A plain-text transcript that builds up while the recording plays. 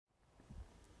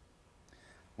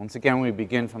Once again, we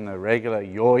begin from the regular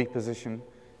yoi position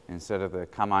instead of the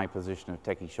kamai position of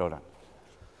Tekki Sandan.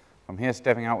 From here,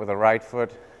 stepping out with the right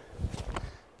foot,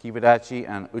 kibadachi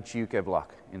and uchi-uke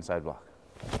block, inside block.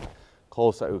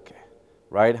 Kosa uke.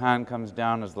 Right hand comes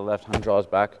down as the left hand draws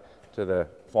back to the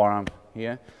forearm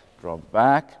here. Draw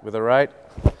back with the right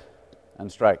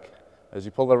and strike. As you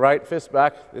pull the right fist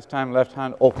back, this time left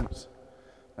hand opens.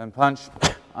 Then punch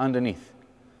underneath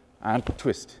and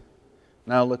twist.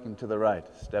 Now looking to the right.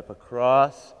 Step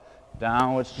across,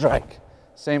 downward strike.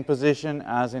 Same position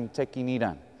as in Tekki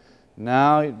Nidan.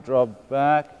 Now you draw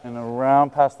back and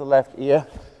around past the left ear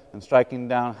and striking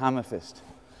down hammer fist.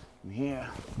 From here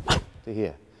to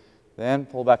here. Then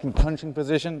pull back in punching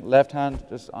position, left hand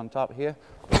just on top here,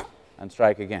 and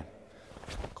strike again.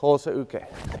 Kosa uke.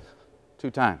 2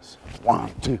 times.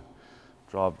 1, 2.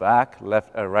 Draw back,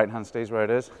 right hand stays where it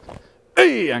is.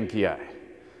 And kiai.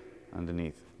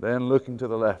 Underneath. Then looking to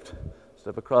the left.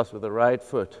 Step across with the right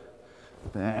foot.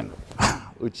 Then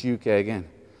uchi-uke again.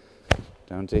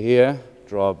 Down to here,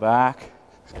 draw back,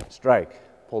 strike.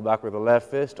 Pull back with the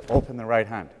left fist, open the right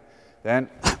hand. Then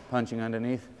punching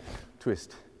underneath,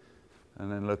 twist.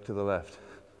 And then look to the left.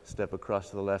 Step across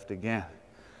to the left again.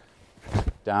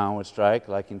 Downward strike,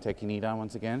 like in Tekki Nidan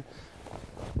once again.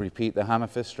 Repeat the hammer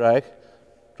fist strike.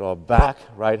 Draw back,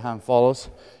 right hand follows.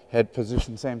 Head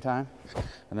position same time.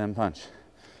 And then punch.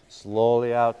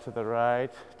 Slowly out to the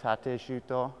right, tate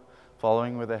shuto.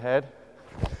 Following with the head,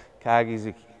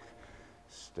 kagizuki.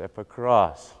 Step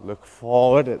across, look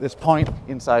forward at this point,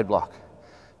 inside block.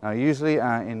 Now usually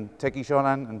in Tekki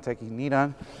Shonan and Tekki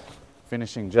Nidan,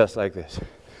 finishing just like this.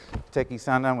 Tekki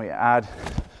Sandan, we add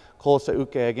kosa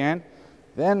uke again,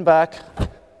 then back,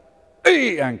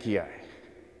 and kiai.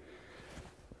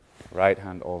 Right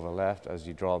hand over left as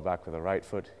you draw back with the right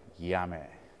foot, yame.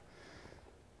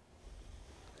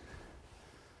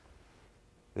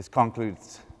 This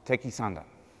concludes Tekki Sandan.